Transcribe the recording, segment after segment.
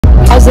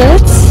was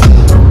it?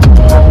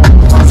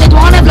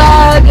 Sodwana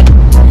vlog.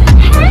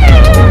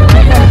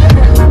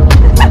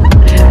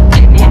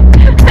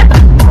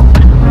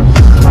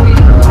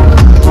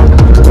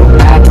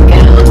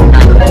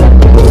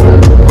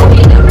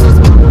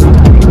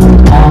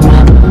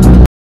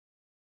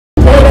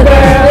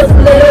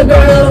 Little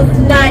girls,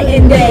 night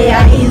and day, I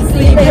eat,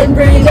 sleep and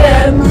breathe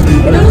them.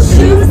 Little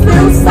shoes,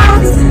 little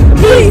socks,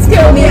 please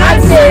kill me,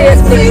 I'm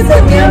serious, please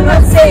help me, I'm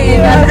not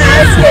saying, I'm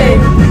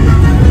asking.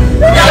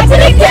 Back to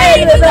the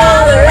cave with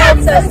all the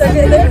rats are stuck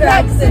in the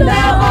cracks, and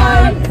now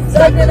I'm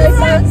stuck in the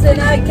socks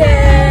and I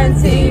can't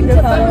seem to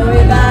follow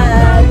me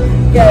back.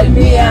 Get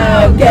me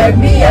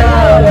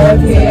out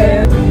of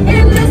here.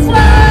 In this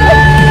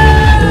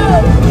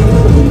world,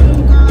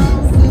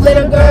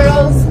 little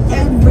girls,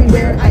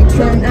 everywhere I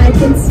turn I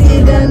can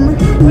see them.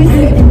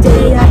 Night and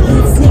day I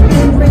eat, sleep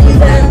and breathe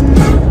them.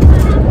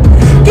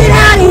 Get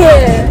out of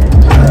here!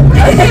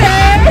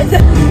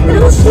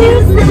 Little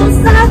shoes, little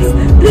socks,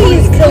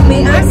 please kill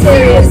me, I'm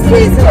serious,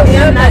 please kill me,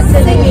 I'm not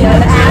singing,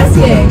 I'm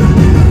asking.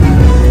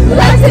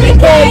 Back to the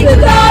cave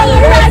with all the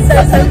rats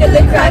are stuck in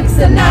the cracks,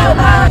 and now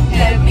I'm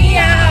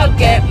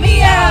get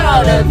me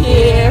out of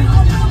here.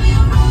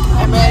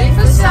 I'm ready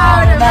for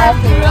stardom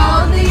after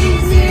all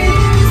these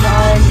years.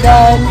 I'm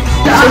done.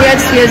 So we're at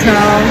stairs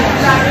now.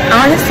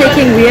 Ours is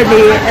taking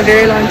weirdly a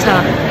very long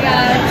time.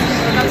 Yeah,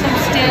 got some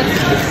stairs,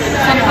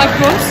 some hot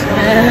cross.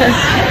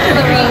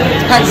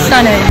 That's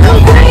stunning.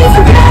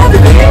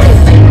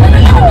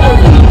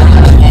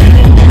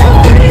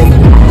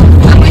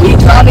 When you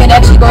drive, it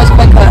actually goes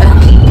quicker.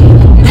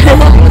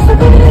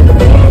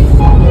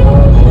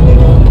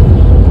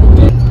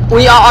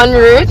 We are en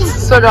route,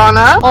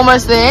 Sodwana,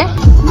 almost there.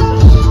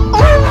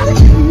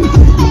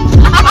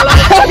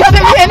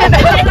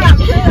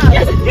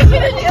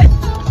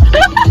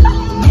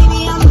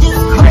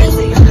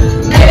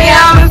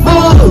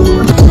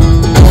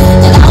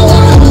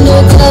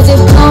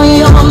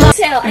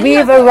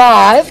 We've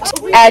arrived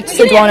at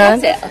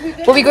Sodwana.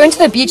 Well, we're going to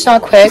the beach now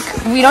quick.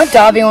 We're not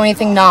diving or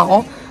anything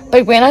now.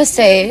 But when I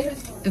say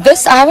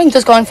this, I haven't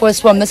just gone for a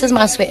swim. This is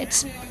my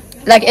sweat.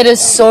 Like, it is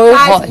so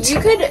hot. You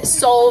could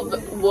solve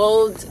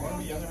world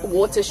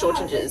water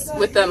shortages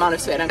with the amount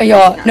of sweat I'm getting.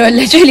 Yeah, no,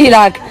 literally,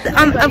 like,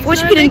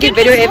 unfortunately we didn't get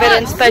video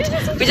evidence, but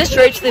we just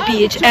drove to the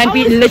beach and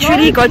we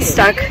literally got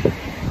stuck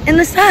in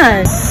the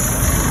sand.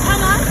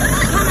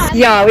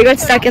 Yeah, we got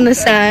stuck in the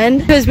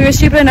sand because we were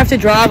stupid enough to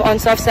drive on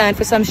soft sand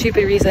for some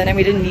stupid reason and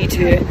we didn't need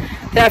to.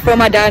 Then I threw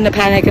my dad in a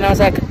panic and I was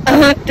like,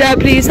 Dad,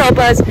 please help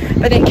us.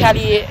 But then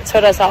Callie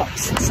sorted us out.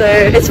 So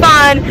it's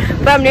fine,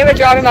 but I'm never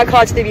driving my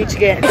car to the beach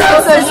again. I'm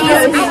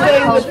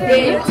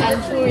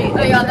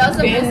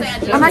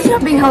actually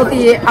not being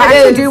healthy. I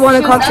actually do want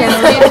a cocktail.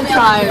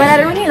 But I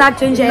don't really like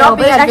ginger ale,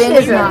 but it actually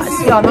is nice.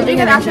 Yeah, not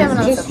being adventurous.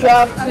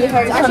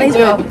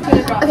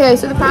 Okay,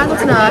 so the plan for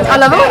tonight. I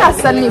love it when I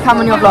suddenly come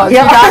on your vlog.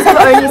 Yeah. You guys have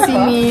only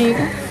seen me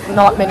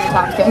not many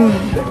times,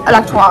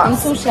 like twice. I'm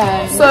so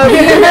shy. So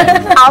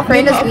our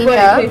friend has been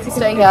here,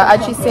 staying here,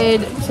 and she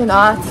said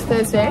tonight,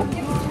 Thursday,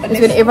 is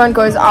when everyone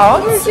goes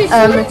out,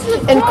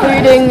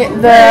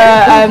 including the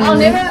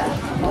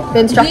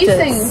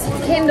instructors.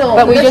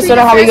 But we just don't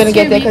know how we're going to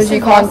get there because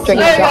you can't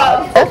drink and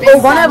drive. Well,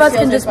 one of us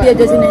can just be a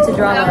designated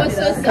driver.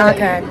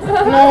 Okay.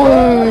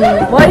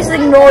 Why is it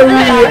no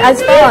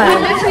as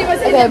fun?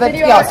 Okay, but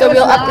yeah, so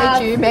we'll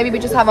update you. Maybe we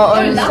just have our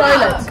own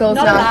girls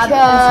night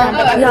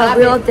here. Yeah,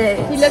 real day.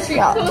 He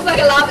literally feels like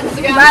a laugh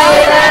Instagram.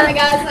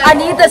 I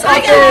need this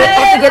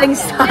after getting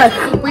stuck.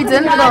 We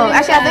didn't though.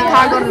 Actually, I think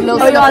Kara got a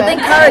little Oh yeah, I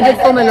think Kara did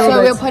film a little bit.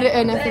 So we'll put it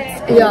in if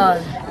it's in. Yeah.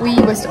 We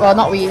were, well,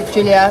 not we,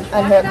 Julia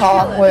and her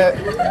car were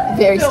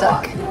very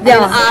stuck.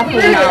 Yeah.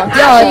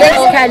 Yeah,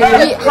 thanks,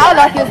 Callie. How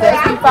lucky is this?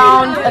 We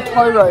found a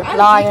tow rope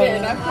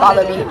lying by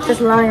the beach.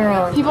 Just lying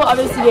around. People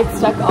obviously get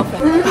stuck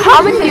often.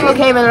 How many people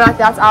came in and like,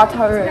 that's our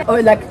tow rope?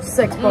 Oh, like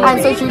 6 probably. And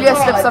so Julia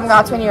slipped some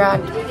guy 20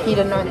 rand. He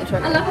didn't know in the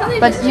trip.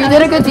 But you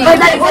did a good deed. But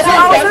like, also,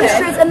 I was so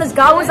stressed and this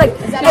guy was like,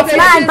 it's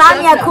man, buy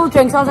me a cool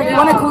drink. So I was like, you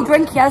want a cool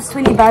drink? Yes,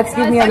 20 bucks,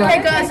 give me a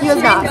drink. He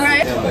was nice.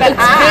 But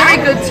it's very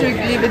good to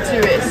leave it to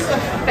us.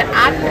 But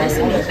I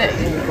personally think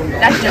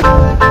that's just...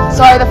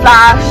 Sorry, the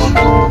flash.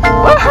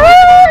 Woohoo!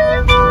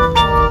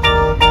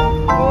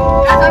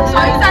 I'm so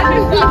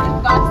excited.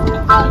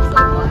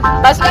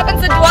 Let's go in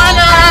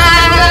Sodwana!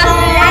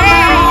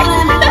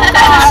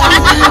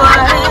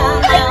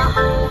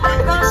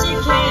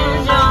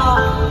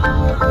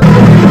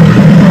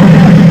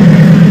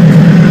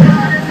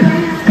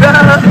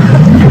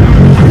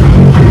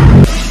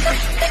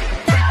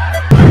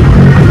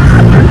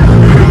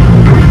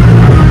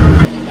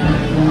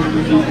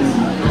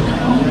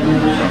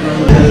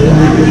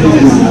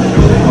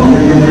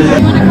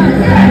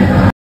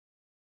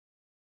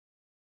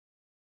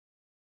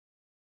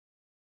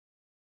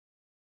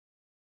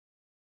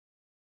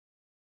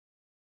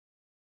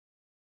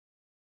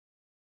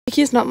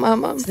 He's not my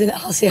mom. Then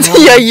I'll say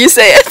Yeah, you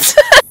say it.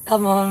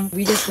 Come on,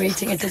 we're just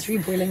waiting. It's just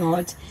reboiling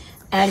hot.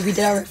 And we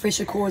did our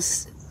refresher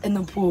course in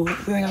the pool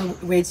wearing a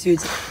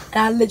wetsuit,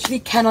 and I literally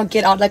cannot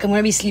get out. Like, I'm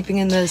gonna be sleeping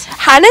in this.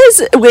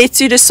 Hannah's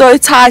wetsuit is so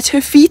tight,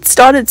 her feet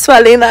started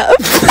swelling up.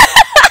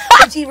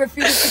 She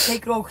refuses to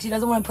take it off because she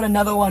doesn't want to put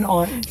another one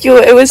on. Yo,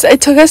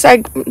 it took us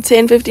like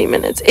 10-15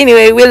 minutes.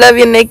 Anyway, we love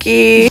you,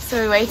 Nikki. So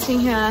we're waiting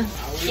here.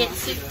 Get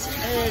suited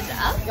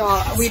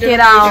up. Get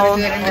out.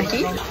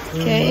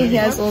 Okay,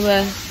 here's all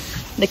the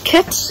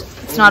kit.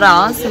 It's not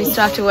ours, so we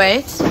still have to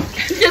wait.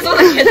 Here's all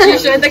the kids you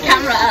showed the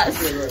camera us.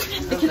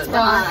 The kids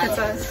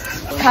us.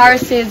 Cara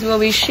says we'll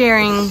be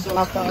sharing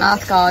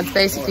mouth guards.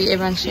 Basically,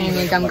 everyone's sharing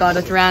their gum guard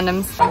with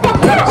randoms.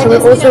 So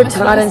we're also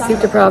tired and sleep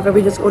deprived, but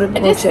we just ordered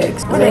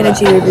milkshakes. The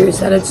energy reviews,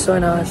 and it's so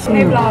nice. Do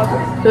you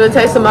want to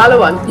taste the Milo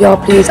one? Yeah,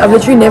 please. I've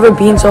literally never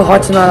been so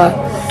hot in my life.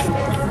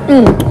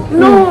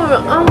 No,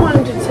 I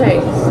wanted to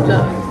taste.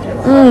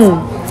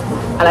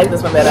 I like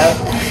this one better.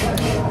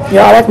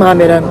 Yeah, I like mine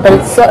better, but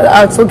it's so,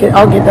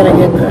 I'll get that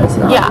again though. It's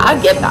nice. Yeah, I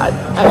get that.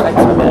 I like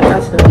this one better.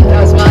 That's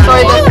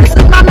Sorry, this is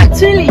Mama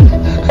Tully.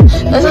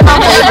 This is my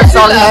favorite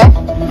song, eh?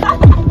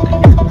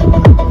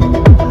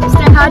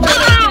 Stay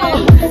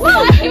hydrated.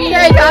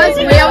 Okay, guys,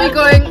 where are we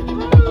going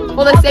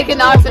for the second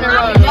night in a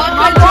row?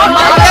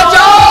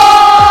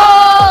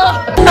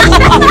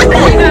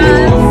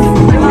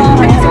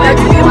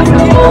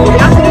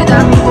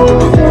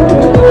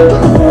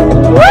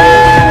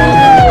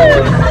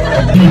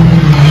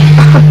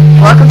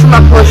 Welcome to my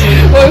pussy.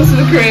 Welcome to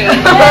the crib.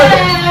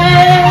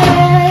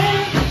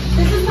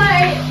 This is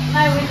my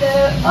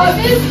window. Oh,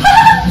 this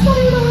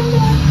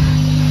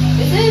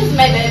is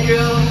my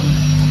bedroom.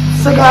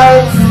 So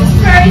guys, It's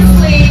very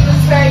sleep.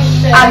 It's very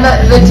shit. and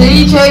the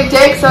DJ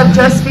decks have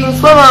just been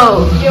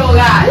swiveled. Yo,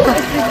 guys.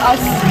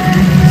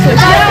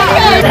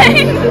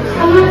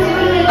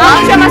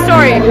 I'll tell my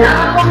story.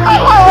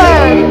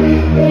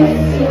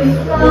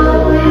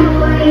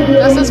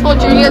 This is for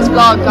Julia's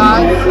vlog,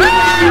 guys.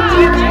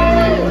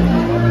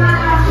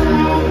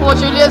 For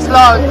Julia's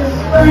vlog.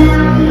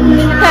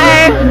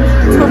 Hey,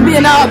 we'll be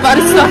an hour, but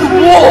it's like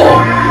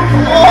war.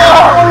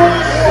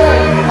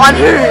 On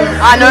who?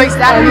 I know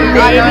exactly.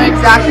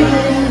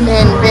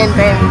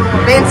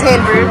 Ben's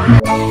hand, bro.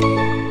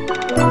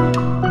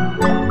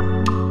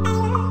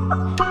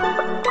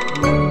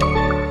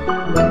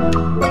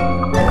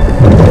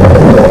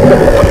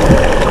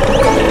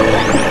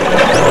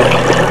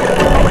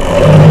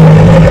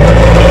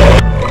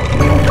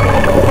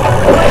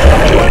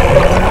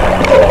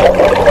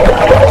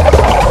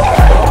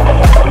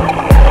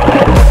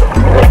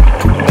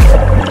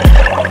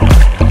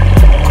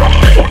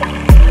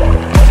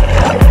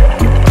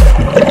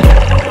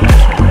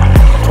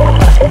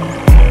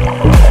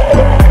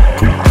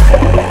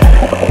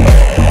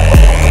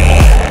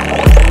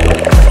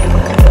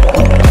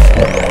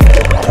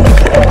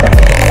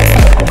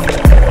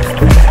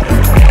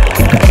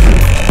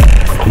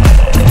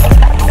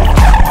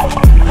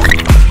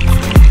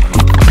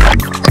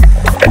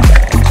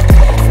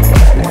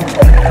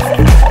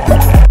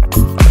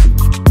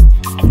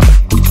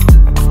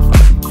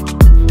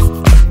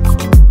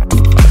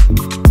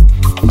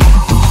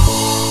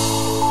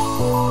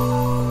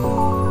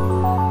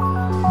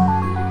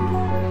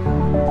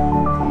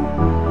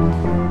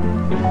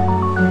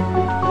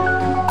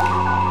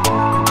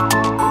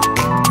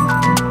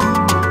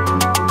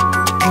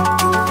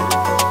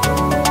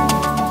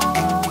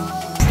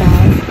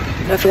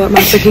 I forgot my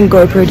freaking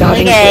GoPro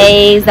diving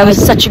Guys, that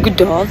was such a good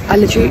dog. I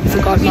literally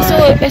forgot We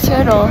saw a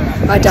turtle.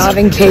 my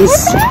diving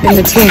case in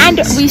the tent. And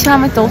we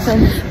swam with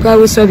dolphins. Bro,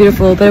 it was so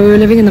beautiful, but we were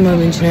living in the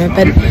moment, you know.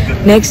 But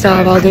next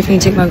dive, I'll definitely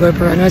take my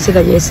GoPro. I know I said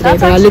that yesterday,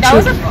 but I That literally...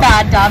 was a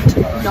bad dive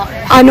to not.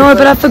 I know,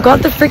 but I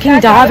forgot the freaking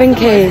diving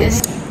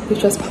case. We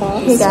just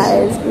passed. Hey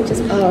guys, we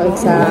just. Our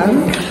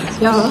exam.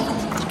 Yeah, I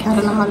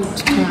don't know how to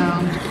turn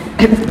around.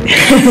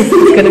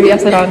 It's gonna be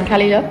upside down.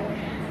 Callie, yeah?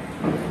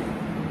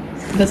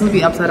 This will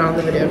be upside down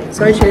in the video.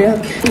 Sorry, Cheria.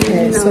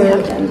 Okay, so we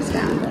have to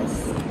understand this.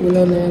 We're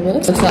not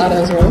nervous. That's that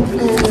as well.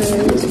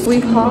 We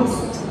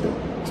passed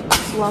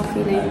while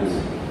feeling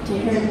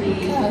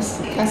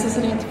Cass is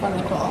sitting at the front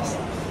of the class.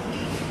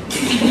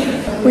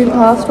 We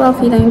passed while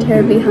feeling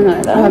terribly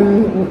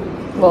hungover.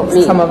 Well,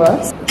 some of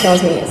us. That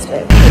was me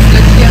yesterday.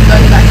 Literally, I'm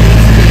going back to the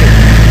studio.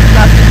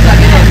 Have to plug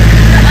it in.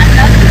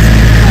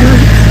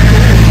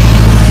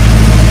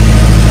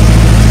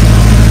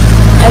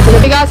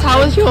 Hey guys, how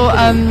was your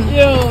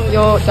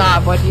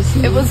dive? What do you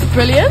see? It was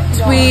brilliant.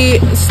 We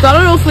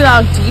started off with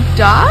our deep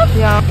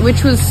dive,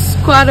 which was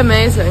quite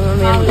amazing. I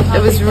mean,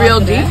 it was real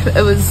deep.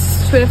 It was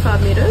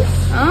 25 meters.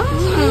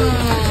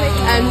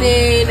 And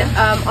then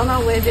on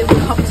our way there, we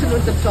hopped in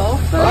with the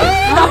dolphins.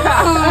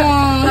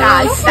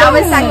 Guys, that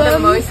was like the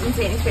most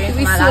insane experience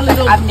We of my saw life.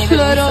 little I've never been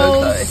so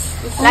turtles. close.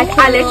 Like,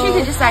 I literally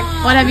could just like.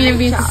 What have you never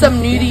been to?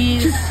 Some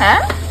nudies.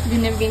 Huh?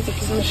 You've never been to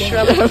Christmas Day?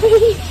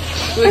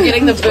 We were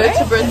getting the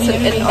vertebrates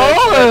and I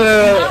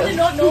did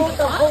not know what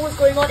the hell was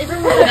going on.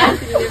 Everyone was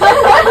dancing.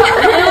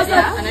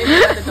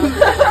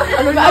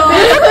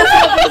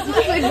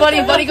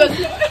 Body goes.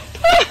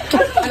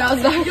 And I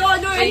was like,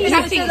 yo, no, he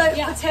said like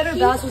potato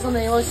bass was on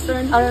the yellow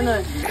spoon. I don't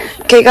know.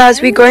 Okay,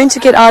 guys, we're going to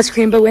get ice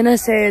cream, but when I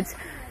said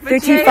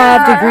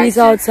 35 degrees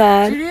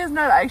outside. Julia's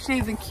not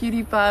actually the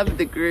cutie pie of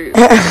the group.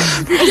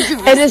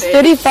 It is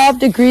 35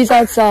 degrees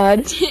outside.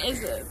 Is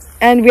it?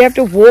 And we have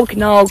to walk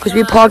now because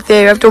we parked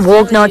there. We have to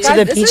walk now to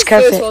the beach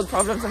cafe. First world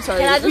problems, I'm sorry.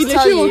 Can I just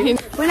tell you?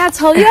 When I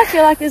told you I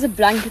feel like there's a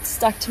blanket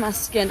stuck to my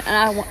skin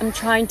and I'm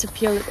trying to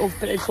peel it off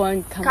but it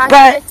won't come off.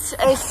 But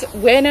It's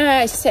when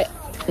I said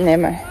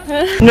never.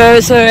 no,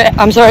 so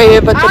I'm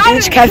sorry, but the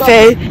beach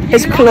cafe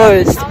is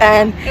closed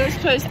and It was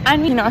closed,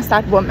 and you asked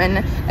that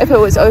woman if it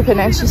was open,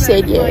 and she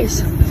said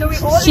yes.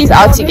 She's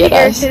out to get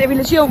us. we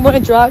literally want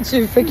to drive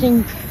to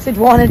freaking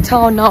Sodwana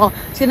town now.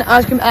 She's gonna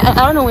ask him. I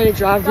don't know where to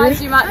drive.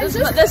 Guys, you might,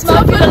 this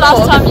might be the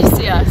last time you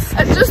see us.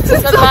 It's just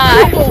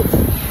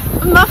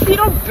my feet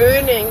are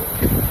burning.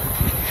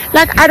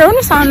 Like, I don't want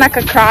to sound like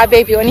a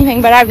crybaby or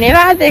anything, but I've never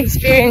had the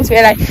experience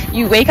where like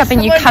you wake up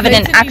and you're covered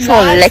in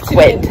actual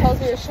liquid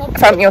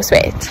from your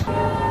sweat.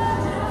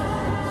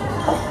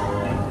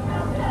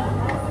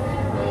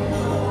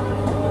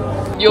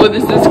 Yo,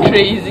 this is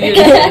crazy.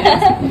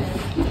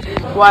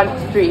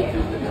 1, 3.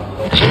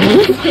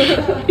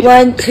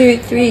 1, 2,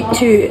 3,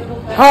 2.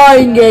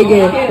 Hi,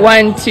 Gege.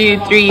 1, 2,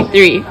 3,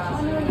 3.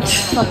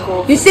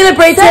 You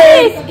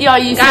celebrated. Yeah,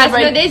 you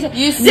celebrate.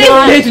 You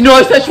There's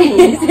no such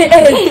rule.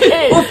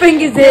 What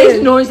fingers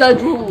there? No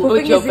such rule.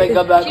 Put your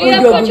finger back.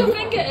 Put your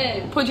finger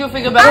in. Put your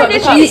finger back on the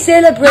cup. You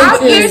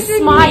celebrated.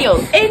 Smile.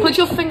 Put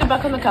your finger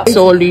back on the cup.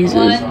 So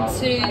losers. 1,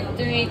 2,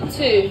 3,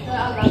 2.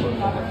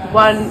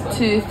 1,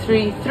 2,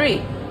 3,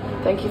 3.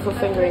 Thank you for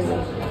fingering me.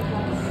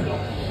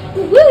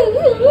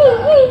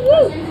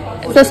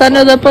 It's the son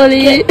of the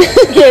police.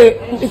 Okay,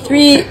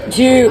 3,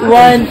 2,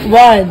 1,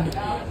 1.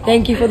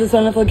 Thank you for this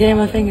wonderful game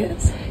of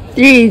fingers.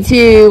 3,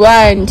 2,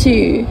 1,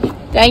 2.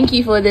 Thank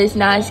you for this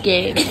nice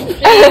game. 3, 2,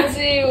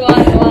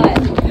 1,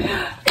 1.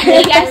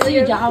 Hey guys,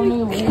 you down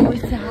in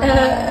water.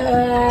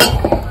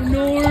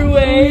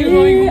 Norway.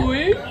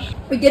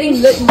 We're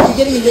getting lit. We're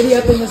getting litty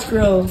up in this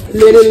grill.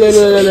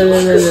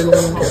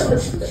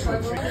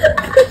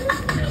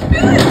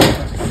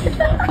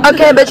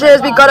 Okay,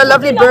 bitches, we got a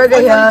lovely burger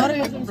here.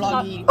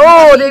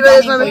 Oh, there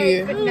goes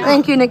my.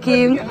 Thank you,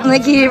 Nikki.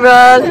 Nikki,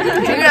 bro.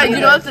 Yeah, you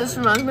know what this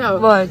reminds me of?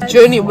 What?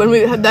 Journey, when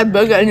we had that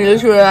burger and you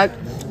literally were like,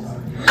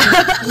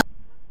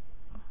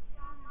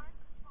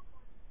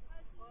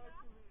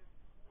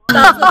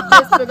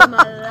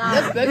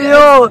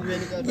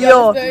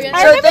 Yo.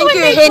 So thank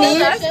you,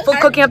 Henny, for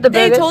cooking up the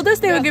burgers. They told us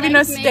they were giving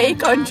us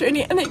steak on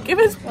Journey, and they gave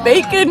us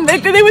bacon.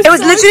 It was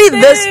literally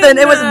this thin.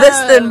 It was this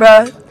thin,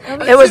 bro.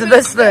 It was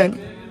this thin.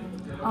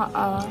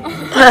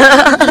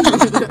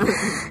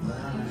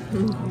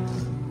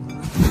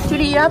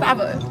 Judy, you have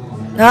avo.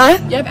 Huh?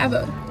 You have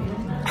avo.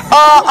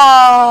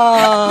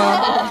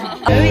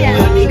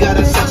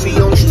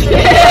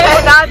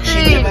 Not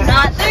 3.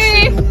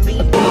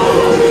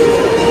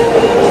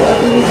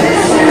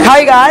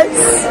 Hi guys.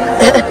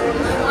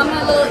 I'm a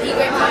little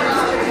egret.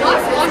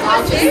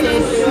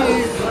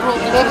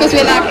 Because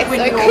we're like,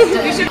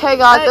 it's so cool. hey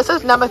guys, this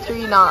is number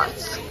 3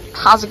 nights.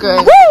 How's it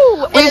going?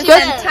 Woo! We've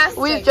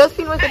just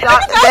been with the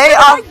guys. They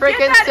are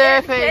freaking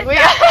surfing.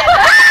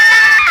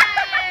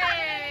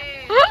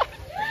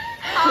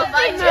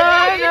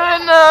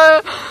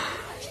 No.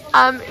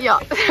 Yeah.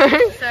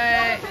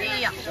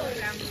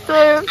 So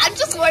I'm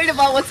just worried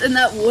about what's in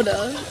that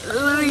water.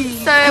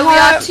 So we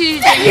are 2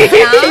 drinks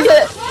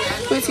down.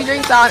 We're 2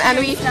 drinks down, and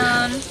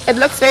it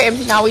looks very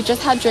empty now. We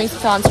just had drinks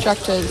with our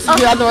instructors, who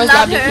are the most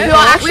lovely people.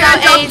 We are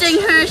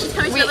adopting her. She's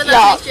coming to live with us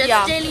next year.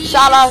 Jelly.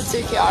 Shout out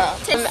to Kiara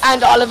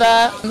and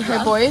Oliver, her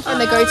boy, and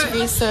they go to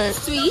Greece. So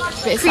Crete,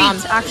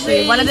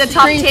 actually, one of the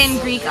top 10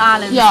 Greek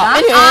islands. yeah.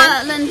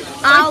 Island.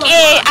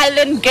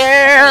 Island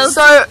girls.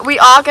 So we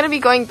are going to be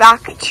going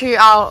back to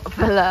our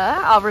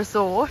villa, our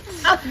resort.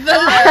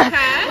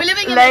 We're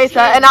living in Later,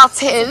 in our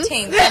tent.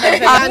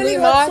 And we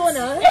marked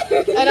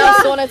in our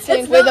sauna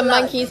tent with the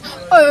monkeys.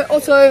 Oh,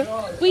 also,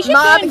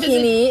 my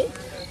bikini.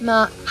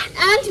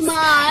 and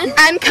mine.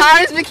 And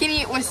Kara's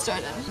bikini was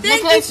stolen.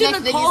 Thank you to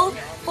Nicole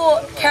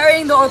for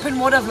carrying the open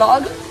water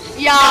vlog.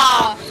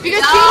 Yeah,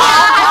 because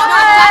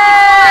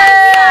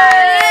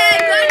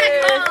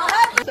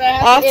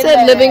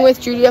after living with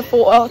Julia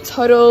for a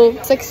total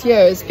 6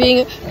 years,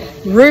 being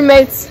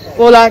roommates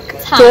or like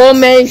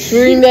doormates,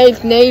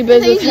 roommates,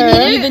 neighbors with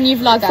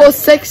her for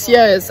 6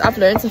 years, I've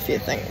learned a few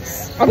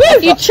things. A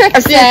few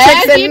tricks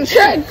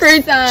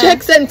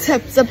and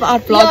tips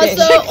about vlogging.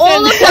 Yeah, so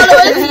all the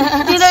followers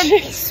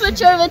need to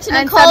switch over to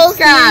Nicole's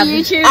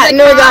YouTube account.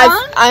 No guys,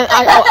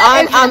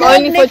 I'm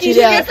only for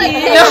Julia.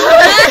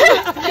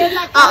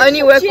 I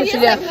only work for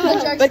Julia.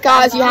 But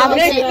guys, you haven't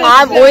seen,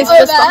 I'm always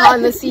just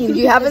behind the scenes.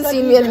 You haven't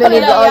seen me in many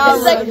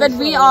vlogs. But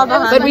we are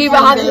behind. But we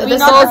behind the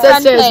Soul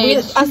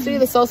Sisters. Us three,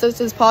 the Soul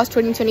Sisters, past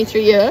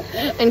 2023 year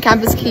in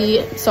Campus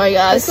Key. Sorry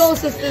guys. Soul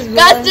Sisters.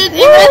 Guys, did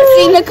anyone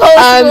see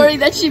Nicole's story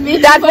that she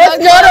made? That was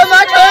not on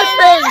my close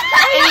friend.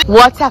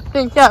 What's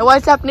happening here?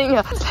 What's happening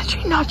here? It's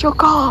literally not your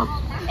car.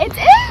 It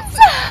is.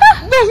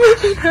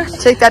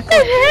 Take that.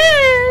 It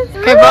is.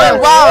 Okay, bro.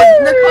 Wow.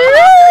 Nicole.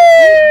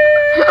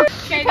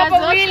 Okay, guys,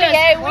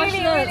 watch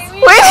this.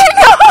 Wait,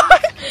 no.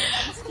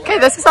 Okay,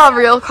 this is our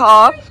real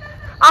car.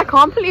 I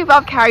can't believe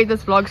I've carried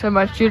this vlog so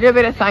much. Julia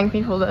better thank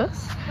me for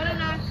this.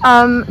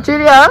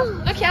 Julia.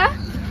 Look here.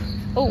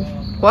 Oh.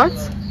 What?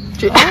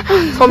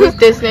 Tommy's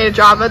designated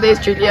driver. There's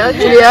Julia.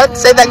 Julia,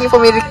 say thank you for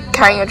me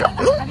carrying a drop.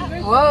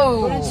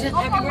 Whoa.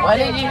 What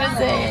did you just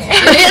say?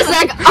 It's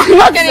like, I'm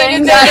not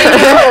saying that.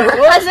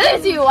 I said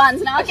it to you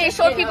once. Now, okay,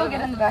 short people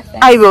get in the back then.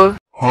 I will.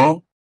 Huh?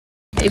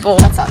 People.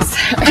 That sounds.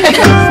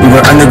 We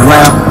were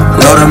underground,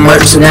 loaded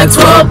merch in that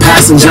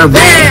 12-passenger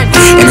van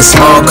in a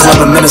small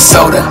club in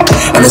Minnesota,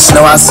 and the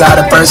snow outside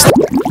the first.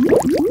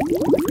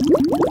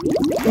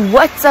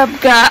 What's up,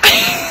 guys?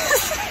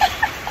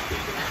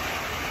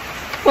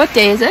 What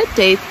day is it?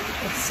 Day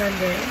It's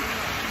Sunday.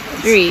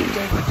 3.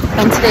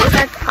 And today's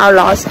like our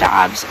last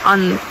dabs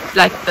on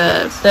like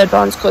the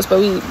advanced course, but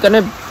we're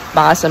gonna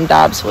buy some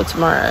dabs for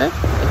tomorrow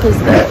because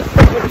the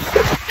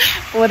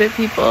water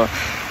people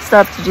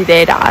still have to do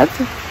their dab.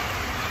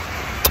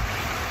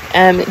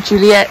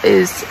 Julia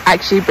is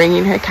actually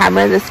bringing her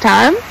camera this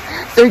time,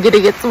 so we're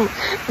gonna get some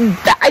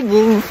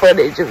bagging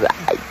footage of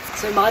that.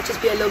 So it might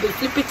just be a little bit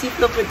flippity,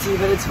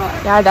 but it's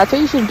fine. Yeah, that's why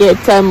you should get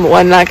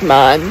one like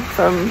mine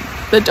from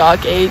the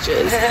dark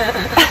ages.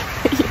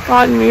 You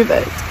can't move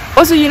it.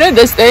 Also, you know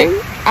this thing?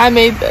 I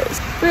made this.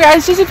 Yeah,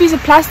 it's just a piece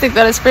of plastic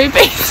that is spray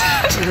painted.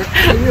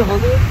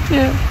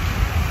 Yeah.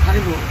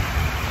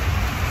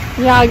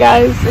 Yeah,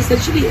 guys. This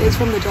literally is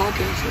from the dark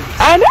ages.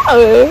 I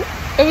know.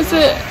 It was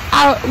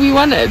we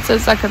won it, so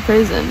it's like a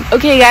present.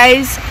 Okay,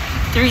 guys.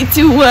 3,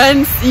 2,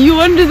 1. See you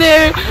under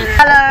there.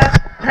 Hello.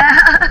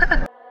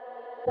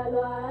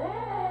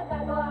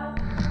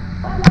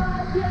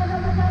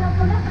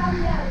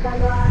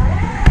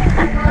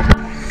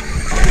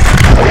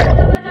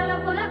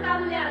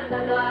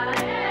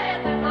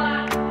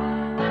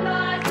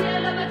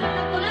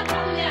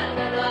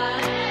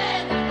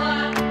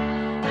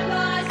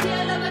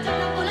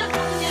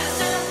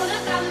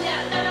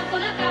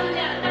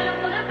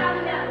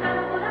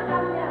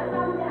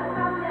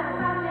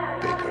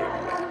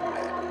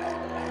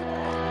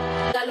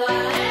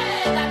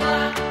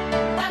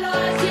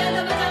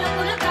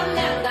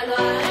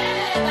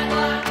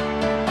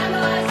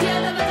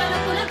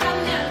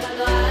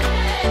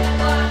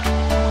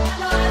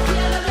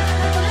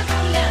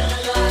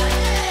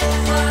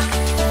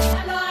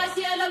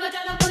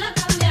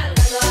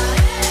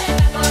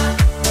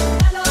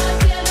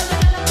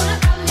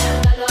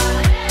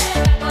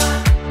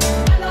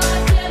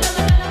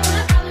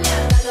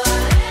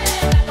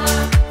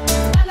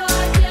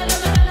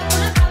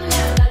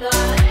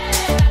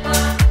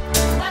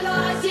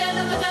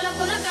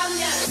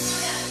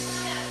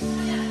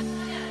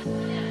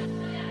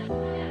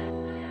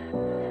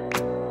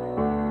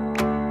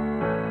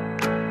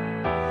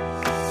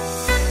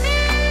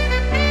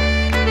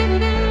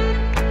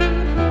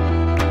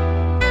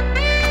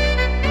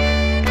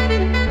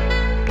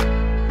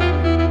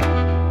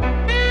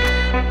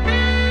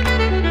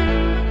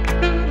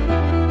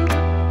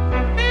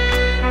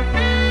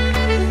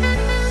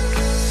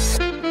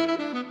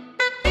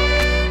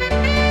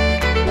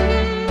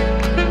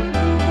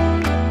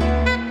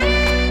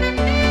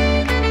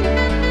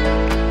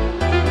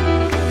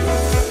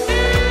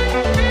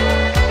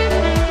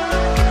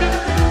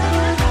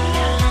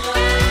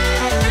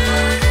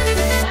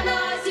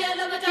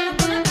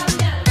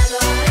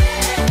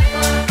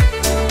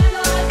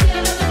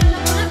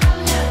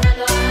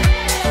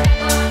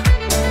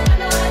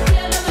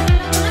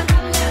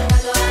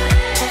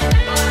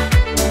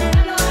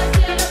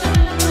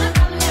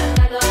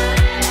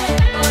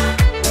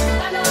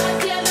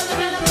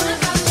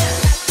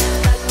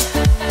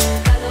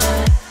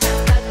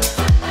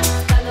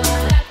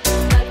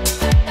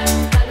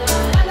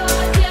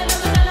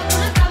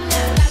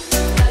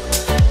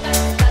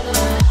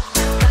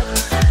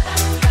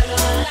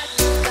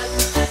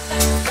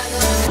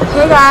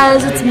 Hey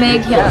guys, it's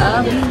Meg here.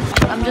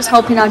 I'm just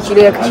helping out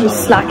Julia because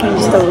she's slacking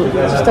just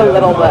a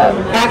little bit.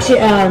 I actually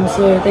am,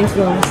 so thanks for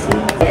the honesty.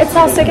 It's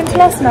our second to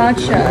last night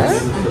show.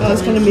 I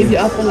was gonna move you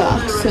up a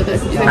lot so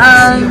that you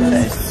can see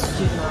your face.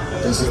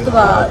 This is the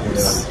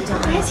vibes.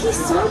 Guys,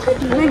 he's so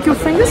good. Make your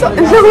fingers up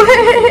in the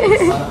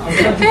way.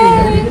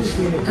 Hey.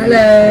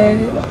 Hello.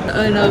 The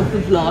owner of the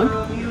vlog.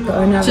 The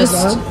owner of the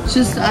vlog.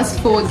 Just us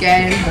four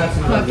again.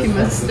 Hope you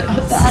missed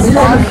us.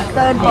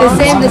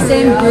 The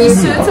same group.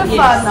 Suits are fun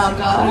now,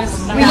 guys.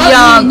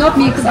 Not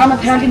me, because I'm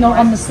apparently not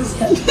on the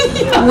system.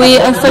 We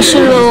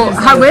official.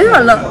 Where do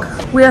I look?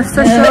 We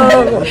official.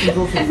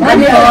 I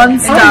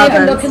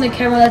never look in the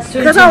camera. That's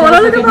true. Because I want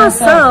to look at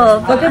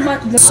myself. Look at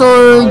my.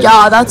 So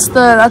yeah, that's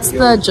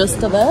the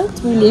gist of it.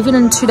 We're leaving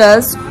in 2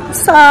 days.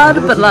 Sad,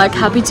 but like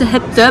happy to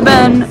hit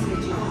Durban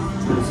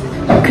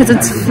because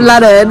it's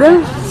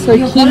flooded. So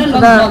keen for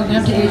that.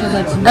 Okay,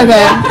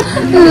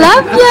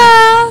 love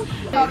ya.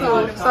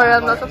 Sorry,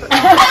 I'm not a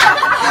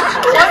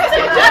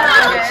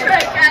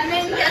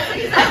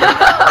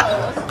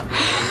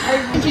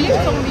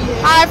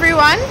Hi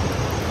everyone.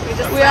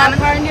 We are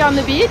currently on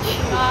the beach.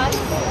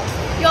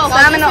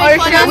 I'm in the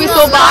ocean. We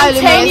saw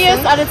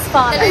spontaneous at its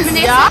finest.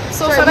 Yeah.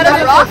 So we were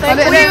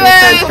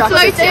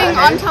floating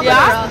on top of the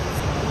rock.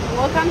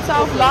 Welcome to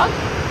our vlog.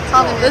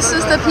 This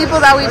is the people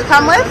that we've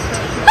come with.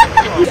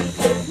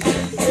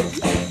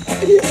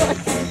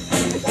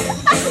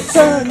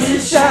 Sun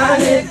is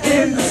shining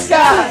in the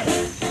sky.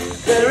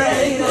 There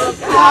ain't a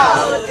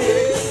cloud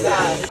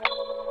inside.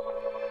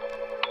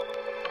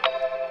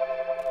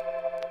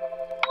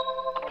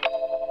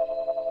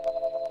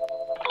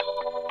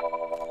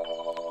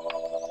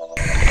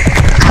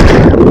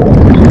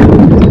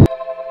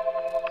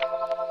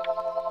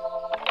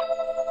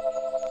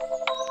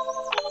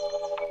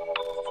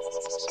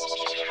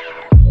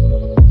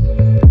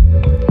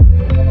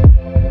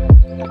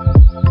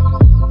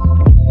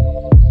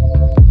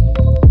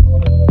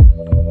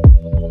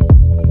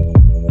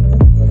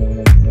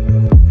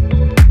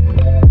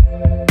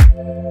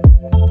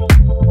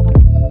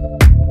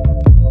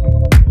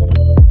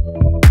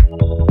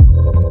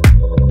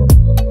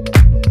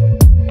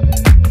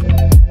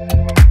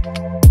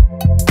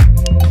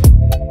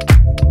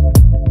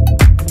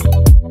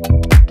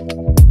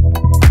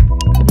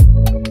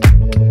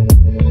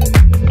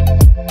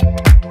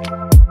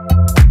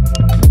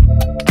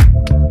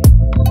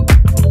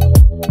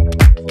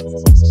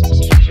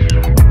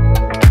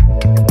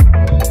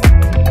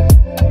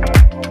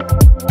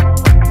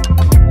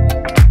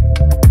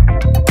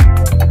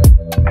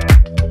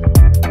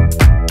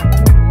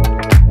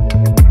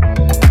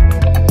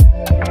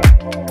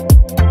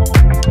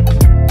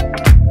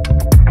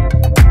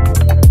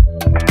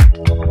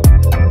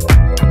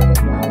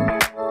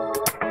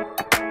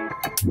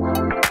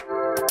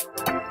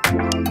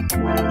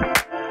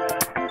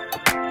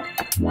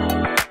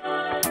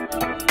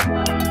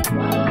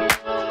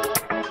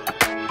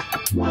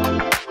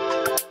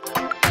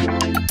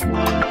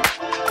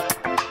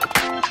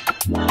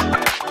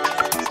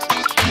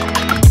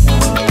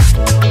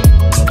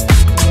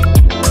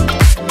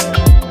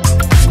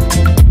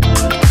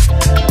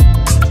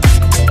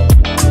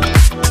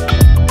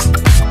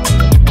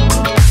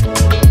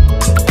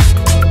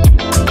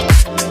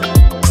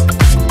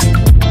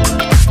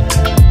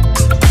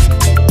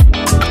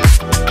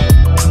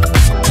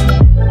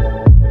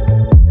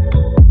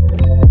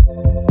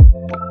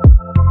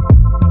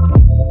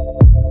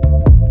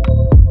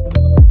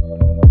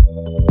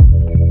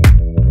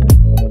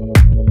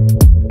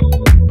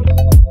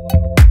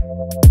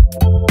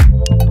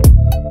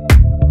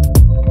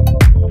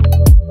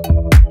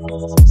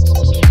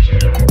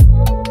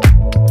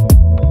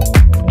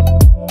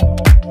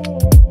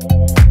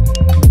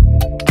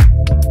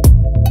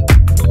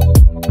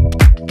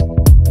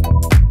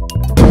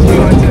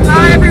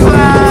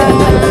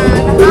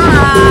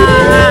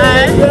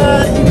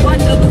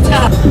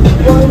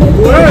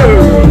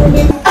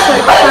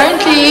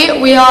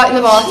 We are in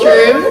the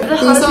bathroom.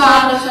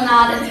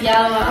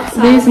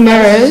 These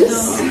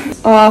mirrors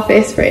are our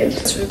face friends.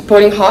 It's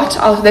boiling hot.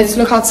 Let's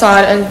look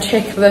outside and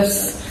check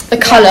the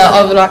color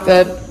of like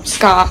the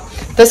sky.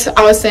 This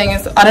I was saying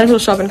is, I don't feel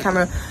sharp on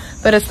camera,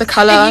 but it's the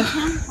color.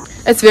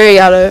 It's very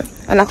yellow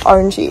and like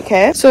orangey.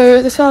 Okay,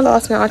 so this is our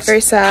last night.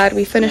 Very sad.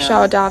 We finished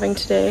our diving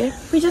today.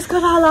 We just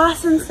got our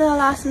license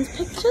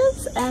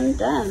pictures and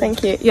done.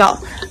 Thank you. Yeah.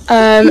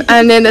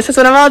 And then this is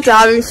one of our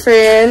diving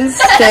friends,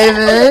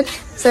 David.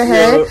 So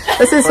hey,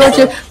 this is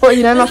what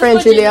you know, my friend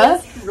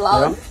Julia.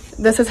 Vlog.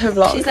 This is her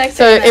vlog. She's like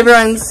so famous.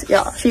 Everyone's,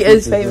 yeah, she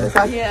is famous.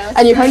 Like, yeah.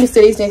 And you're coming to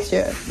studies next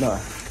year? No.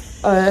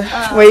 Where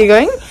are you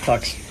going?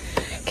 Tux.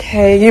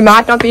 Okay, you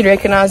might not be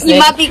recognized. You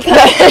might be cut.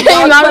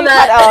 You might be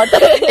cut out.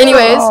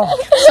 Anyways,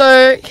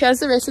 so here's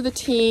the rest of the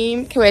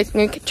team. Okay, wait, I'm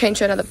going to change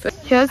to another foot.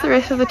 Here's the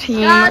rest of the team.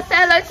 Say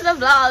hello to the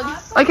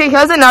vlog. Okay,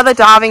 here's another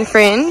diving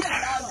friend.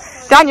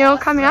 Daniel,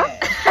 come here.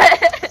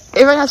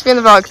 Everyone has to be in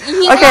the vlog.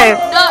 Okay.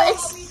 No,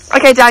 it's...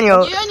 Okay,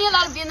 Daniel. You're only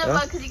allowed to be in the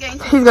vlog because you're going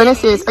to... He's going to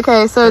see us.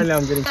 Okay, so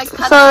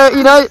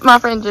you know my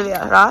friend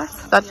Julia, right?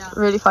 That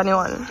really funny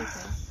one.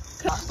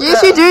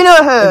 Yes, you do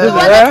know her.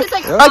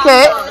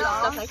 Okay.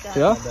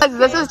 Yeah.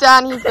 This is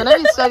Dan. He's going to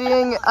be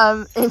studying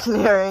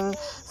engineering.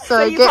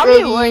 So you get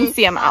probably ready. won't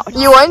see him out.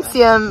 You won't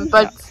see him,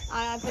 but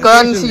go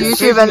on to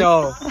YouTube and...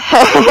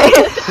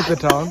 Hit the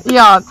town.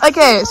 Yeah.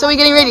 Okay, so we're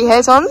getting ready.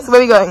 Hey, Toms, where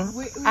are we going?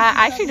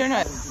 I actually don't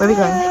know. Where are we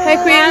going? Hey,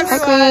 Queens. Hi,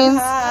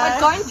 Queens. We're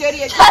going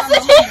dirty again.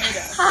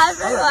 Hi,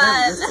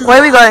 everyone. Where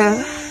are we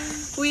going?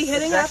 We're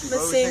heading up the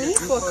semi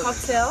for a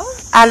cocktail.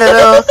 And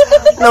a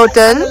little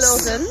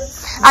dance.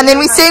 And then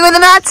we sing where the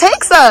night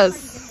takes us.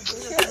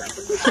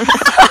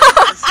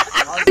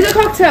 It's a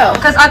cocktail.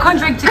 Because I can't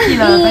drink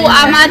tequila. Ooh,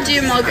 I might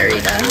do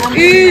margarita.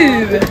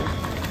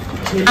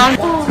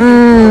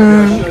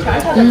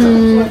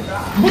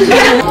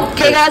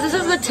 Okay, guys, this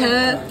is the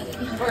tip.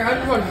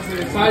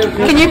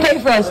 Can you pay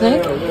for us,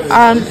 Nick? No.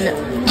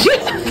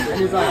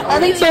 I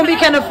think Tommy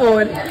can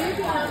afford.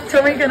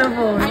 Tommy can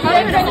afford.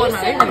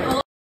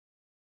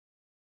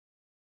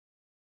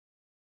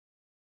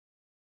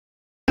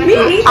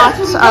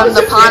 at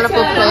the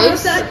pineapple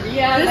place.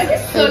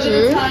 Thank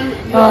you.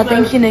 Oh,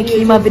 thank you,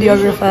 Nikki, my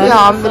videographer.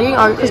 Yeah, I'm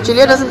videoing because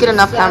Julia doesn't get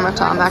enough camera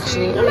time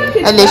actually,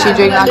 unless you're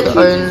doing like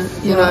your own,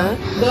 you know.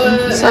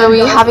 So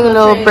we're having a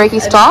little breaky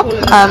stop.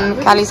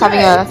 Callie's having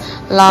a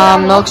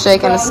lime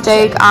milkshake and a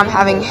steak. I'm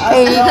having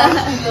hay.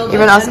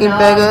 Everyone else eating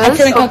burgers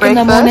for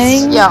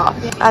breakfast. Yeah,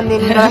 and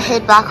then we're gonna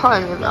head back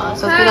home, everyone.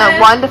 So it's been a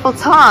wonderful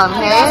time,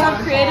 hey?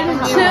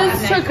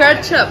 Cheers to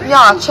good chip.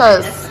 Yeah,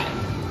 cheers.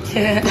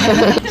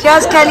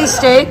 Here's Kelly's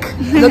steak,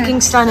 looking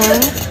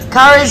stunning.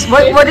 Kara's,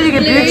 what did you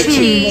get? Blue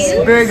cheese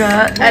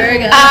burger.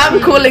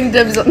 I'm calling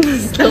dibs on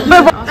this.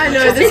 I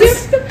know, this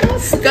is the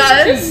best,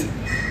 guys.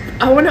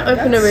 I want to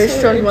open a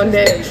restaurant one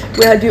day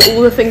where I do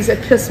all the things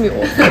that piss me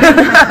off.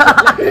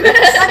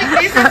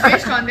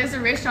 There's a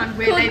restaurant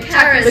where they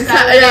tap the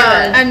stuff,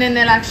 and then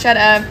they're like, shut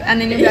up,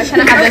 and then you're like, can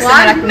I have this? And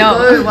they're like,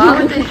 no.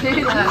 Why would they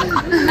do that?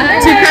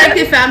 To correct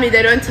their family,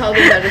 they don't tell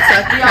them that it's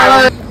like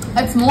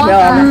It's more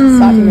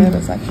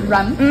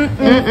rum.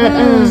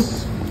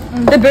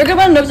 The burger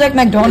one looks like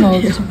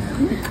McDonald's.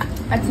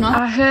 It's not.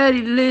 I heard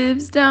he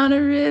lives down a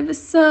river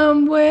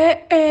somewhere.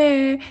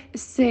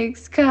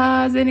 6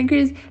 cars and a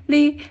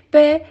grizzly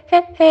bear.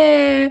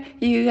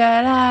 You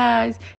got eyes.